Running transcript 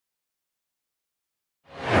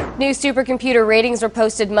New supercomputer ratings were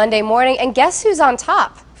posted Monday morning, and guess who's on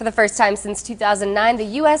top? For the first time since 2009, the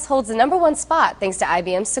U.S. holds the #1 spot thanks to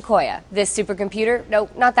IBM Sequoia. This supercomputer, no,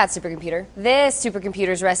 not that supercomputer. This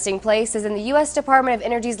supercomputer's resting place is in the U.S. Department of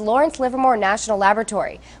Energy's Lawrence Livermore National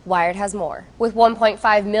Laboratory. Wired has more. With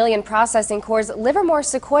 1.5 million processing cores, Livermore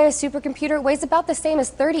Sequoia supercomputer weighs about the same as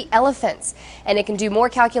 30 elephants, and it can do more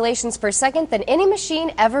calculations per second than any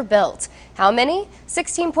machine ever built. How many?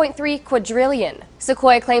 16.3 quadrillion.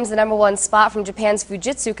 Sequoia claims the #1 spot from Japan's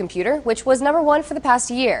Fujitsu computer, which was #1 for the past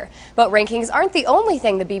year. But rankings aren't the only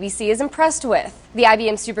thing the BBC is impressed with. The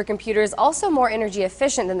IBM supercomputer is also more energy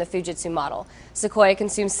efficient than the Fujitsu model. Sequoia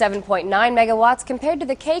consumes 7.9 megawatts compared to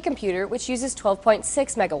the Kei Computer, which uses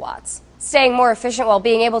 12.6 megawatts. Staying more efficient while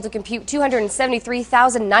being able to compute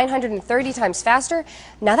 273,930 times faster?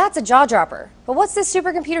 Now that's a jaw-dropper. But what's this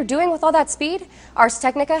supercomputer doing with all that speed? Ars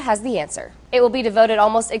Technica has the answer. It will be devoted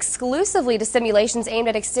almost exclusively to simulations aimed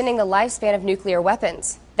at extending the lifespan of nuclear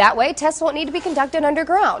weapons. That way, tests won't need to be conducted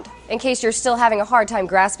underground. In case you're still having a hard time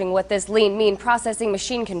grasping what this lean, mean processing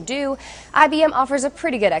machine can do, IBM offers a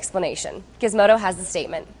pretty good explanation. Gizmodo has the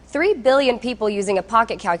statement. 3 billion people using a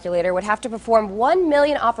pocket calculator would have to perform 1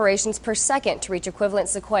 million operations per second to reach equivalent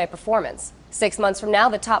Sequoia performance. 6 months from now,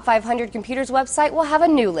 the Top 500 Computers website will have a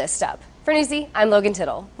new list up. For Newsy, I'm Logan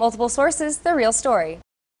Tittle. Multiple sources, the real story.